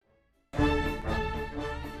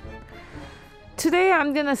Today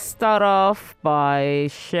I'm gonna start off by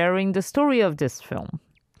sharing the story of this film.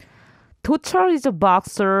 Tochar is a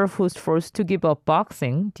boxer who's forced to give up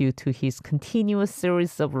boxing due to his continuous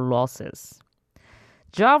series of losses.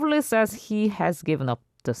 Jobless as he has given up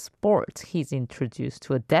the sport, he's introduced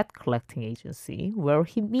to a debt collecting agency where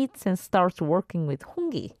he meets and starts working with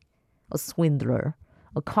Hong-gi, a swindler,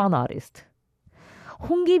 a con artist.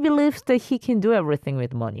 Hong-gi believes that he can do everything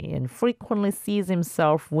with money and frequently sees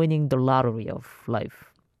himself winning the lottery of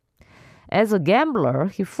life. As a gambler,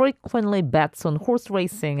 he frequently bets on horse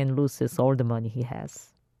racing and loses all the money he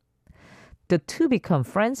has. The two become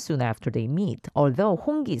friends soon after they meet, although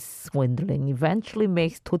Hong-gi's swindling eventually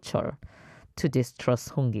makes Tochar to distrust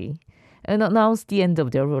Hong-gi and announce the end of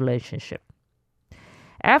their relationship.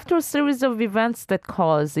 After a series of events that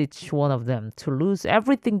cause each one of them to lose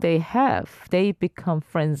everything they have, they become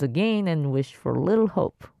friends again and wish for little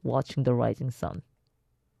hope watching the rising sun.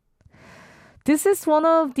 This is one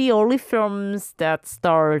of the early films that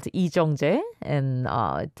starred Lee Jung-jae, and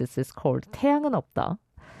this is called 태양은 없다.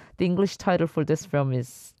 The English title for this film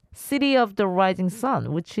is City of the Rising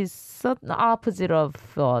Sun, which is the opposite of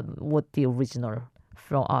what the original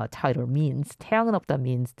film, title means. 태양은 없다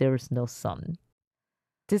means there's no sun.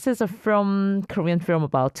 This is a Korean film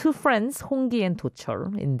about two friends, Hong-gi and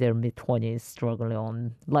Tochar, in their mid-20s, struggling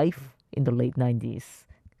on life in the late 90s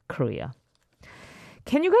Korea.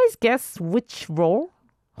 Can you guys guess which role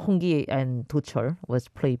Hong-gi and Tochar was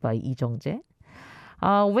played by Lee Jung-jae?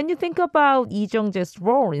 When you think about Lee Jung-jae's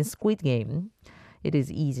role in Squid Game, it is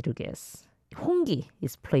easy to guess. Hong-gi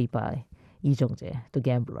is played by Lee Jung-jae, the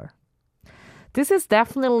gambler. This is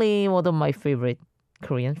definitely one of my favorite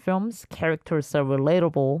Korean films. Characters are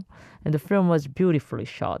relatable and the film was beautifully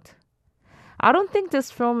shot. I don't think this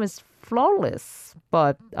film is flawless,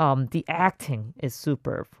 but the acting is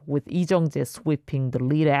superb, with Lee Jung-jae sweeping the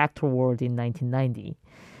lead actor award in 1990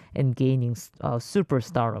 and gaining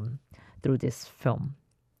superstardom through this film.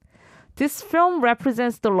 This film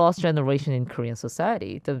represents the lost generation in Korean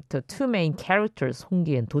society. The two main characters,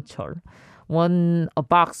 Hong-gi and Tochar, one a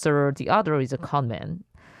boxer, the other is a conman.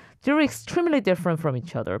 They're extremely different from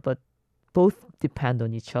each other, but both depend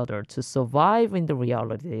on each other to survive in the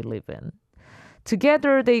reality they live in.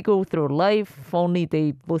 Together, they go through life, only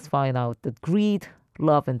they both find out that greed,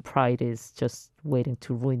 love, and pride is just waiting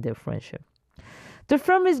to ruin their friendship. The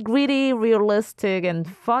film is gritty, realistic, and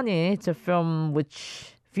funny. It's a film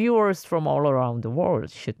which viewers from all around the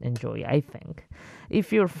world should enjoy, I think.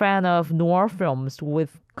 If you're a fan of noir films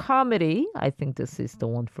with comedy, I think this is the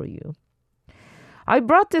one for you. I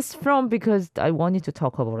brought this film because I wanted to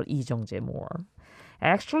talk about Lee Jung-jae more.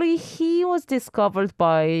 Actually, he was discovered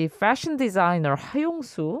by fashion designer Ha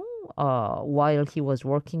Yong-soo while he was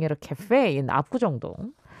working at a cafe in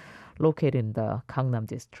Apgujeong-dong, located in the Gangnam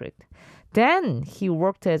district. Then he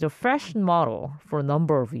worked as a fashion model for a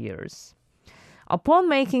number of years. Upon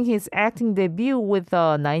making his acting debut with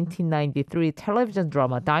the 1993 television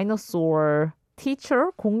drama Dinosaur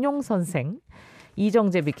Teacher, 공룡 선생, Lee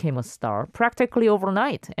Jung-jae became a star practically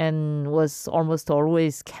overnight and was almost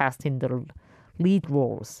always cast in the lead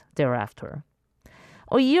roles thereafter.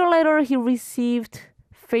 A year later, he received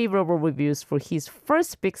favorable reviews for his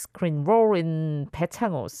first big screen role in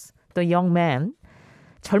배창호's The Young Man,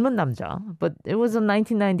 젊은 남자, but it was a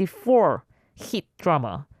 1994 hit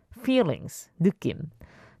drama, Feelings, 느낌,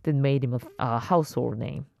 that made him a household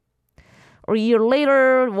name. A year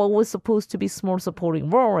later, what was supposed to be small supporting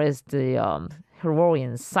role as the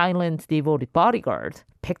heroine's silent, devoted bodyguard,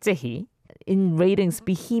 Baek Jae-hee, in ratings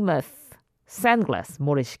behemoth Sunglass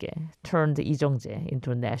모래시계 turned Lee Jung-jae into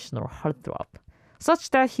a national heartthrob, such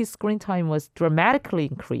that his screen time was dramatically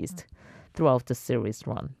increased throughout the series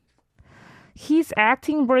run. His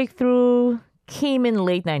acting breakthrough came in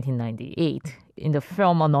late 1998 in the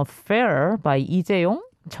film An Affair by Lee Jae-yong,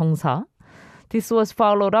 정사. This was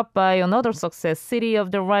followed up by another success, City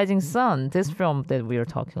of the Rising Sun, this film that we are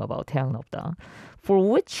talking about, 태양은 없다, for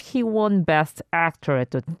which he won Best Actor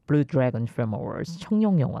at the Blue Dragon Film Awards,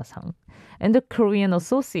 청룡영화상, and the Korean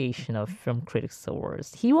Association of Film Critics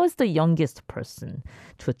Awards. He was the youngest person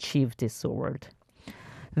to achieve this award.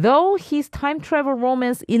 Though his time travel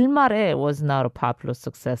romance 일말에 was not a popular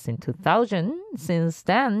success in 2000, since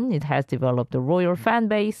then it has developed a royal fan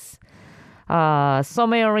base,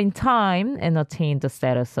 somewhere in time, and attained the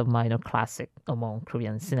status of minor classic among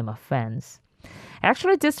Korean cinema fans.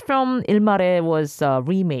 Actually, this film 일말에 was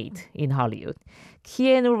remade in Hollywood.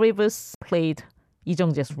 Keanu Reeves played Lee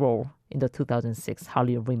Jung-jae's role in the 2006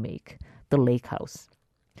 Hollywood remake, The Lake House.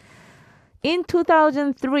 In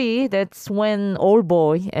 2003, that's when Old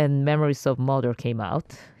Boy and Memories of Murder came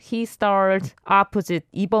out. He starred opposite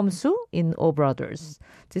Lee Bum-soo in Oh Brothers.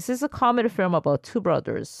 This is a comedy film about two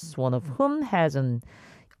brothers, one of whom has an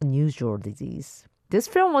unusual disease. This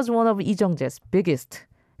film was one of Lee Jung-jae's biggest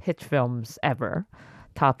hit films ever,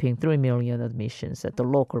 topping 3 million admissions at the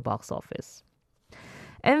local box office.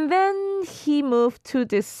 And then he moved to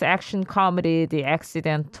this action comedy, The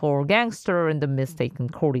Accidental Gangster and the Mistaken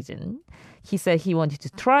Courtesan. He said he wanted to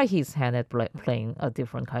try his hand at playing a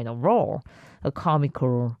different kind of role, a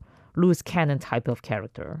comical, loose cannon type of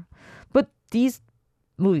character. But these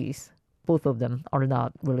movies, both of them, are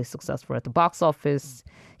not really successful at the box office.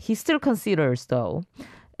 He still considers, though,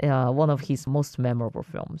 one of his most memorable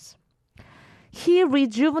films. He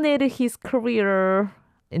rejuvenated his career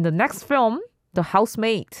in the next film, The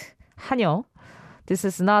Housemate, Ha Yong. This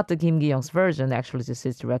is not the Kim Gi-young's version. Actually, this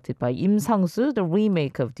is directed by Im Sang-soo, the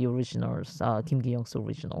remake of the original's Kim Gi-young's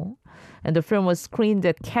original. And the film was screened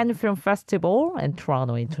at Cannes Film Festival and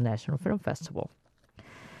Toronto International Film Festival.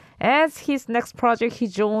 As his next project, he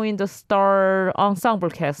joined the star ensemble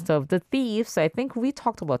cast of The Thieves. I think we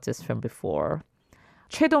talked about this film before.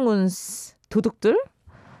 Choi Dong-un's 도둑들.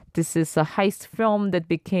 This is a heist film that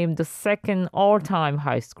became the second all-time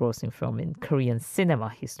highest-grossing film in Korean cinema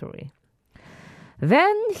history.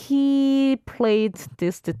 Then he played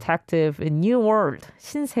this detective in New World,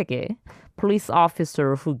 신세계, police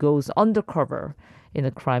officer who goes undercover in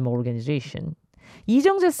a crime organization. Lee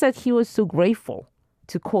Jung-jae said he was so grateful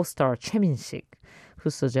to co-star Choi Min-sik,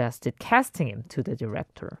 who suggested casting him to the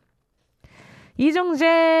director. Lee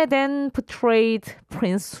Jung-jae then portrayed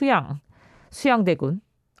Prince Suyang, Suyang Dae-gun,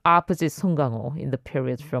 opposite Song Kang-ho in the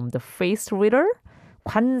period from The Face Reader,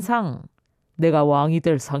 관상, 내가 왕이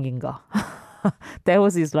될 상인가. That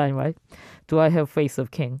was his line, right? Do I have face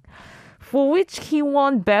of king? For which he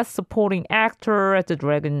won Best Supporting Actor at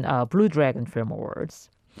the Blue Dragon Film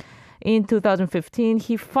Awards. In 2015,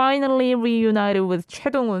 he finally reunited with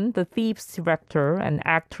Choi Dong-un, the Thieves director, and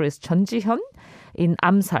actress Jeon Ji-hyun in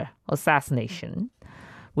암살, Assassination,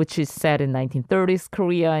 which is set in 1930s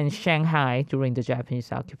Korea and Shanghai during the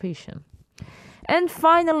Japanese occupation. And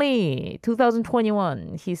finally,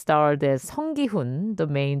 2021, he starred as Seong Gi-hun, the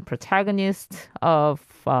main protagonist of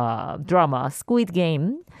drama Squid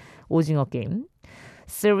Game, 오징어 게임.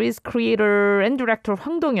 Series creator and director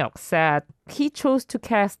Hwang Dong-hyuk said he chose to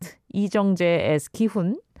cast Lee Jung-jae as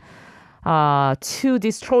Gi-hun to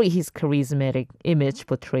destroy his charismatic image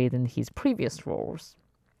portrayed in his previous roles.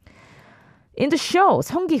 In the show,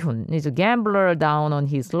 Seong Gi-hun is a gambler down on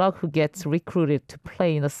his luck who gets recruited to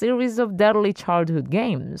play in a series of deadly childhood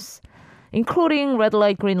games, including Red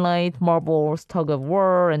Light, Green Light, Marbles, Tug of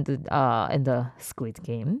War, and the Squid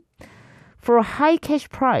Game, for a high cash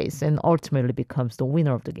prize and ultimately becomes the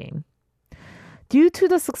winner of the game. Due to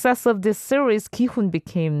the success of this series, Gi-hun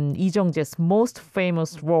became Lee Jung-jae's most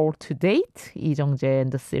famous role to date. Lee Jung-jae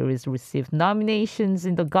and the series received nominations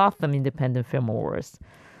in the Gotham Independent Film Awards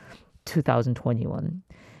 2021.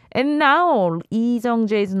 And now, Lee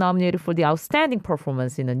Jung-jae is nominated for the Outstanding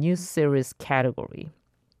Performance in a New Series category.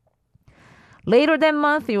 Later that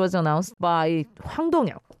month, it was announced by Hwang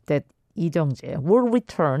Dong-hyuk that Lee Jung-jae will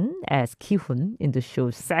return as Gi-hun in the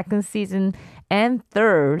show's second season and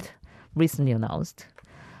third, recently announced,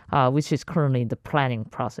 which is currently in the planning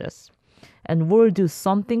process, and will do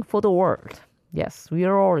something for the world. Yes, we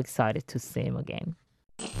are all excited to see him again.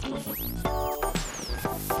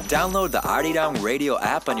 Download the Arirang radio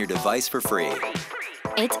app on your device for free.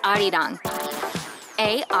 It's Arirang.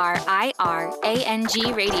 ARIRANG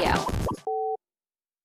Radio.